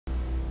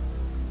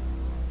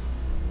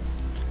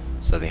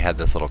So they had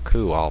this little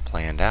coup all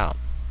planned out.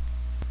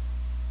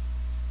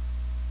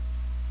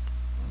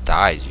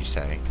 Dies, you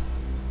say?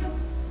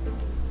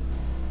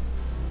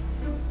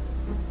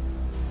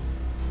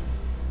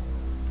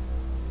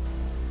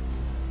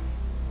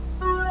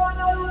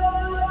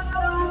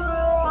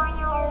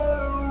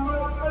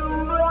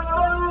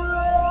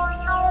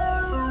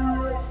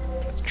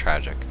 That's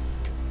tragic.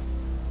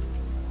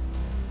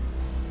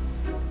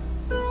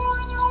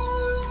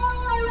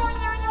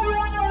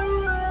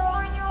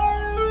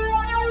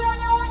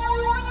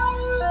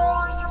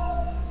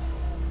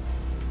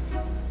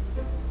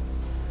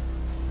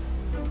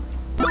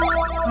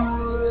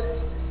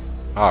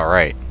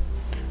 Alright,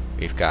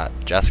 we've got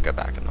Jessica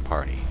back in the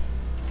party.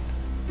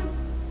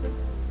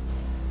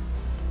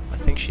 I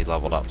think she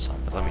leveled up some,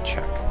 but let me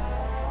check.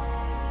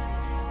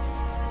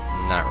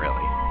 Not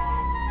really.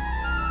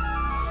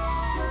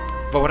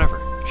 But whatever,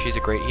 she's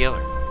a great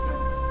healer.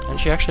 And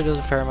she actually does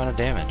a fair amount of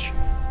damage.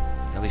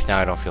 At least now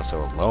I don't feel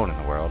so alone in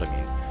the world. I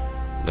mean,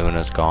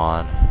 Luna's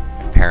gone,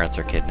 my parents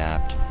are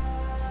kidnapped,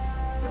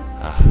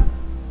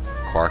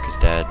 Quark is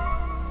dead.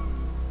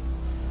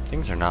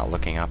 Things are not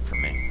looking up for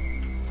me.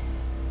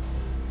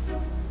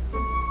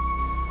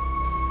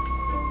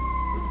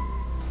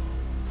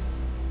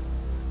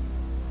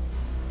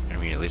 I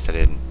mean, at least I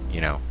didn't,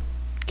 you know,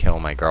 kill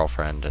my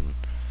girlfriend and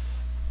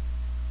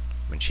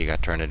when she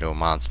got turned into a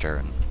monster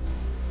and,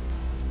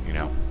 you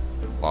know,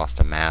 lost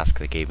a mask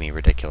that gave me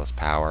ridiculous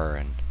power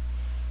and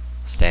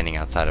standing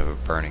outside of a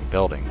burning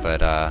building.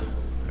 But, I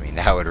mean,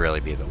 that would really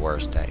be the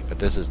worst day. But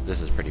this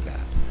is pretty bad.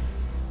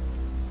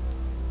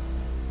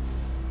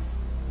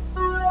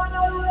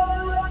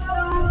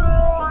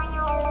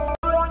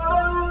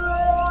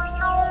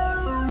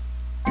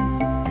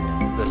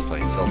 This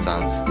place still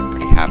sounds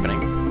pretty happening.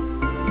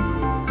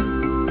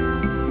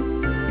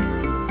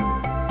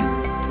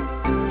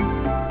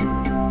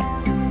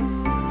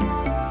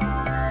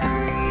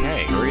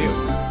 Hey, who are you?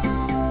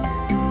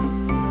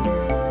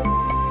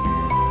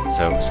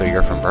 So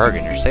you're from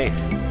Bergen, you're safe.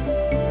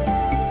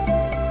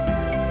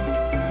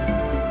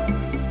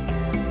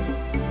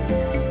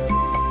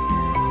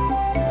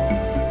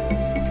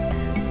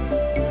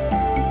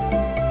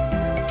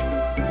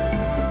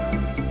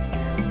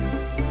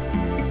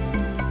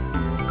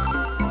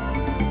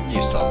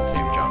 You still have the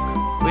same junk.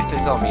 At least they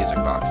sell music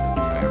boxes if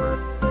I ever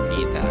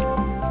need that.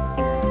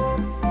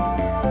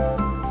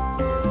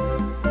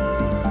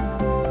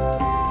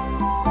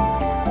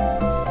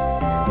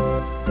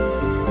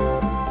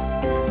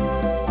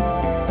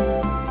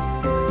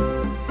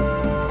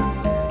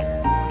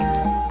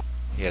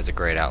 He has a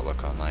great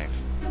outlook on life.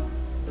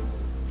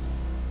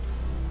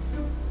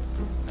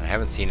 And I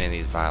haven't seen any of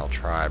these vile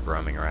tribe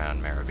roaming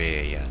around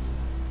Maribia yet.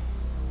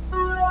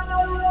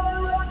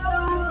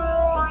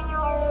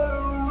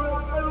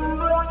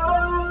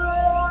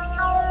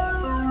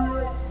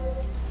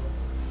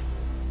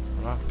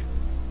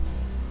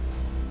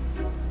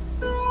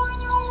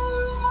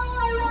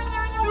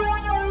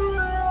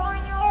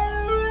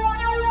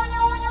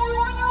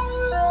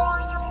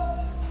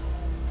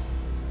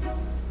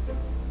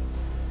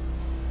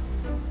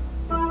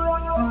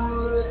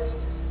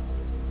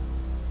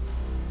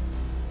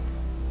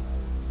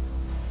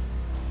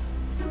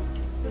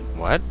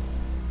 What?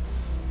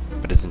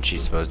 But isn't she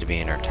supposed to be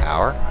in her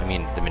tower? I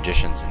mean, the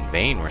magicians in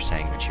vain were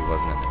saying that she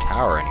wasn't in the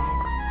tower anymore.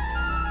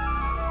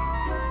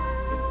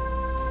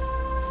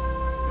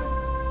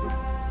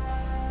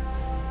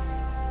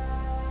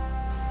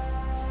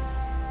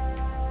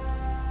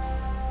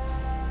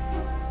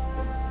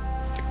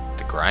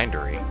 The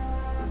grindery.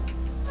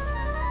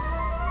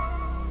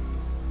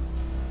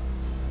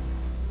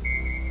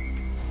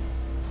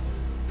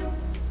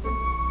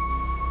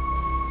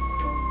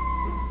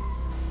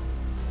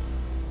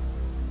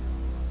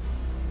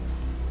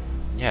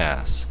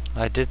 Yes,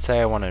 I did say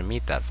I wanted to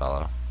meet that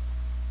fellow.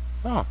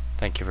 Oh,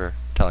 thank you for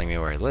telling me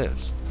where he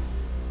lives.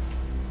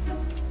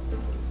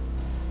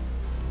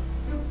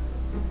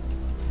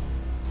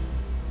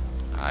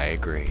 I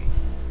agree.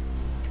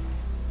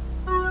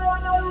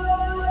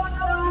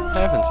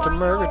 Heavens to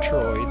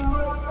Murgatroyd.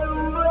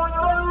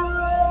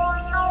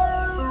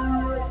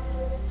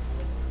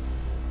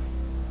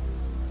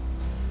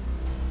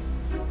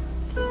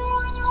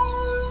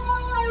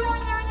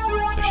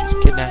 So she's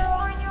kidnapped.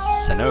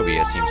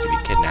 Zenobia seems to be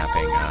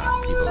kidnapping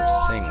people who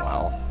sing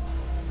well.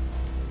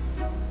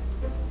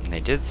 And they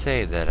did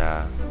say that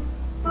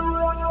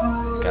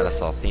Goddess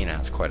Althena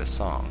has quite a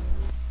song.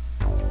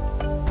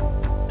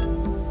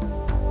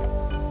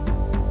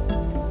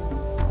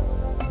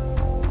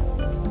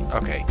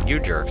 Okay, you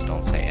jerks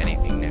don't say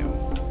anything new.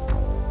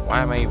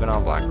 Why am I even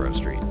on Black Rose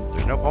Street?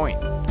 There's no point.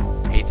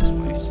 I hate this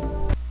place.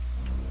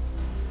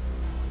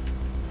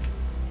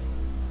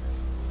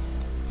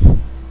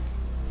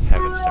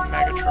 Heavens to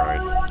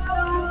Megatroid.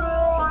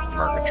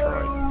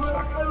 Murgatroyd,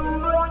 sorry.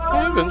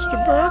 Heavens to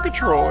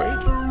Murgatroyd!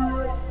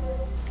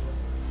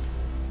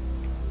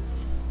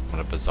 What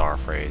a bizarre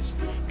phrase.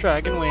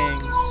 Dragon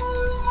wings!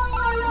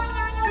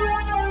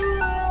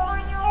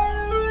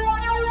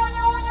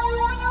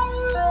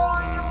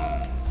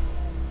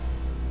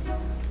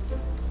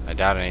 I I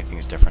doubt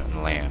anything's different in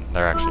the land.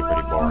 They're actually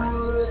pretty boring.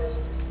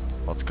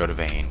 Let's go to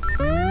Vane.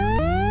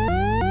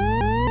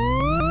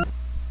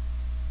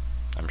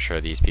 I'm sure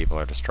these people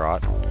are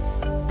distraught.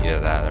 Either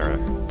that or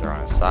they're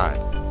on his side.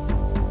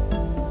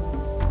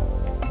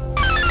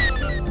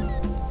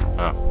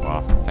 Oh,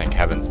 well, thank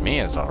heavens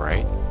Mia's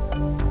alright.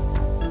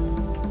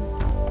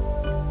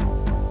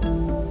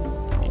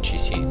 And she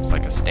seems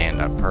like a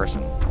stand-up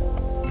person.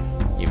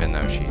 Even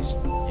though she's,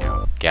 you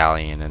know,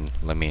 Galleon and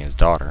Lamia's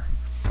daughter.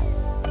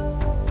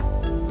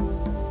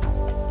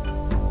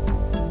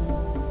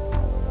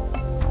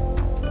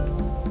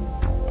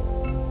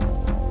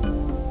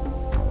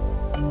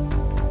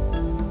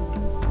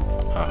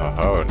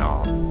 Oh,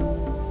 no.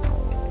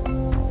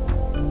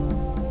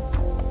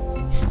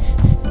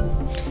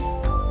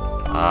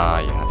 Ah,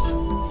 yes.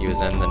 He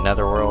was in the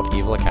Netherworld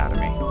Evil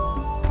Academy.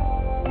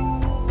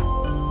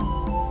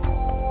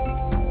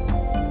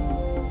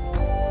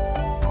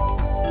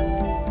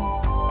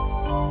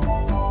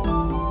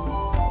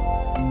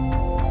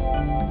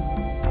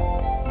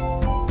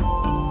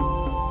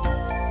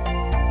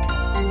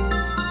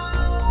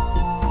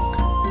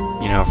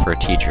 You know, for a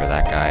teacher,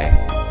 that guy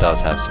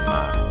does have some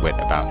wit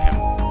about him.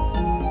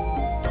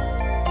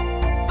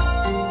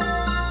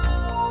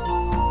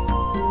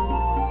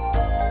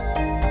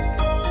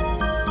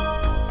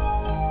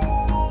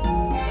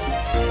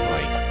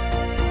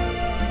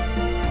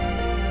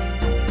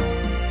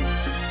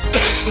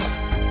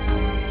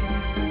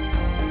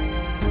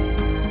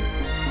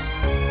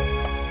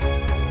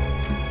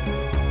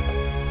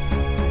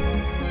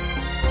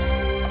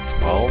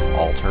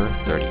 Alter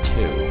 32.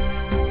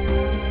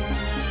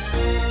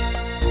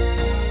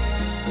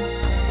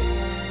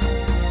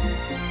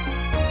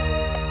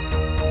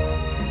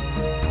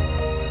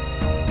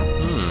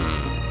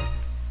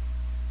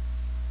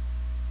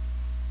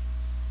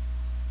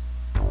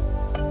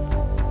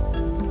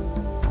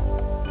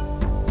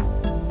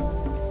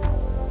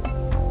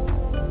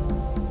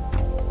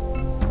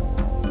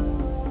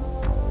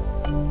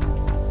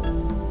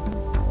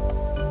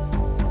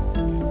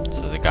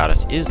 So the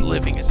goddess is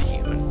living as a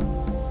human.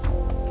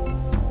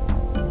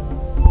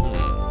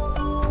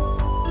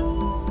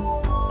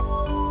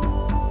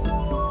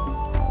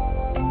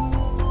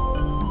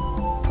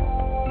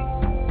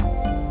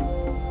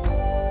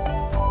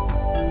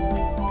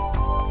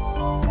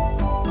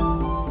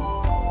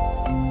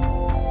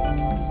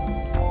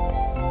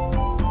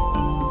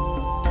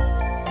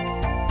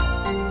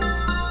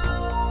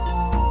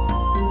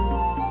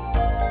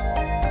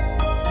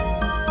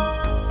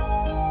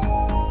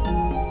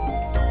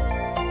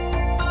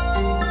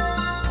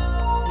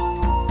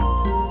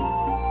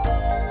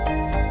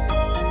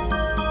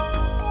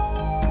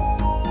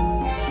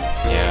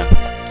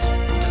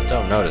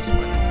 Don't notice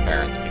when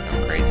parents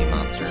become crazy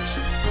monsters,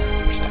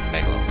 especially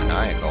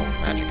megalomaniacal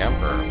magic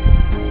emperor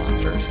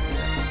monsters. I mean,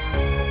 that's a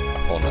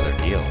whole nother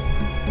deal.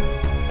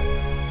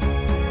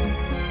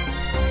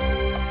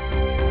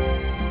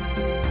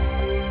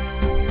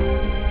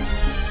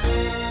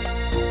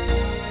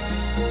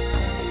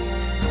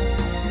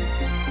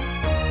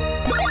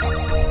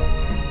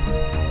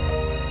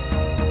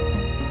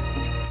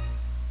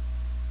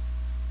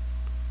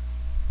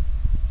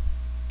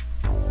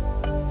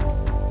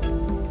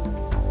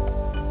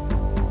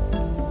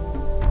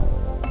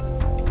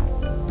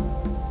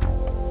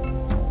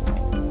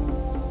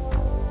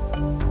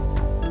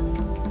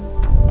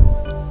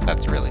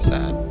 That's really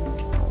sad.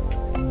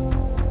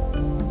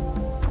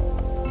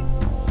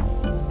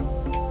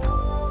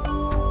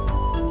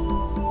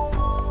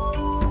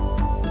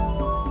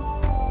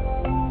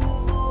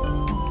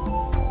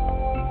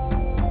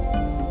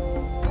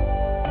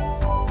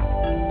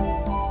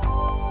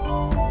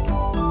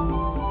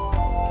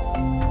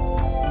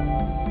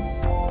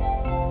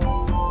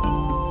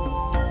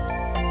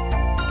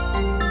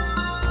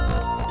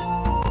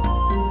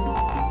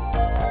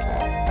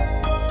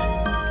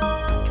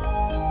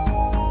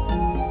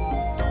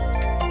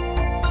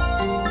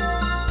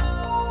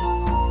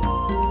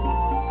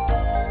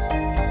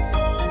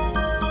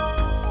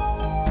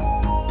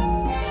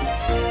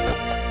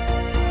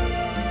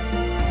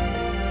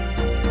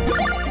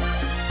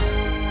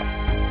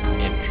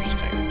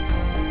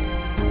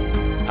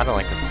 I don't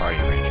like this party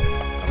arrangement.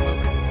 I'm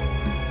moving.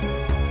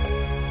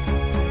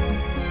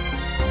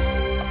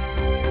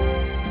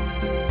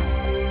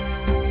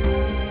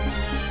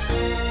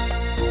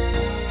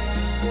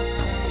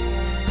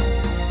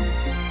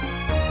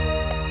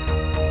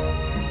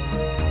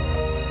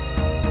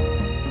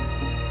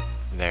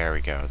 There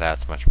we go.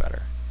 That's much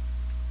better.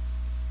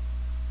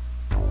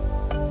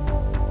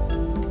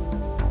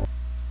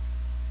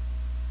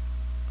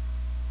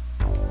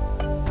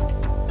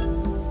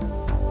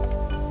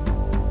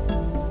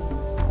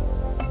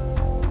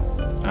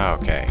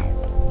 Okay,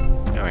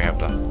 now we have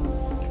the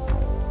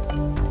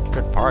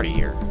good party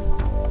here.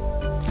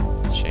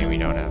 It's a shame we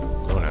don't have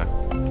Luna.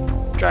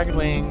 Dragon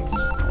wings!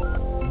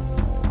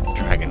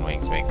 Dragon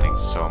wings make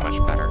things so much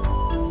better.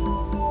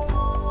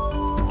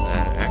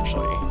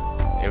 Actually,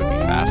 it would be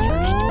faster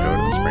just to go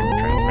to the spring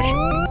transmission.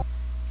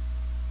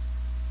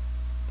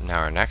 Now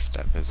our next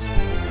step is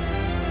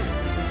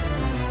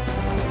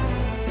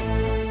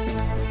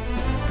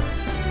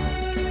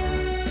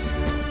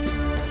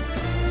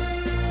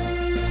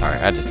Sorry,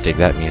 I just dig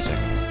that music.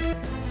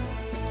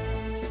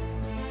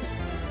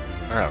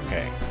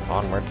 Okay,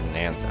 onward to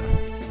Nanza.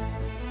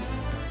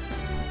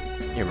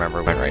 You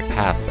remember we went right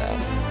past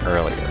that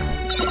earlier.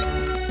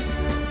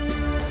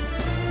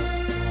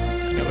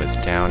 And it was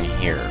down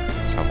here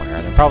somewhere,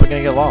 and I'm probably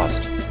gonna get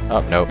lost.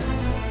 Oh, nope.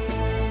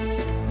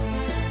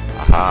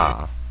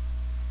 Aha.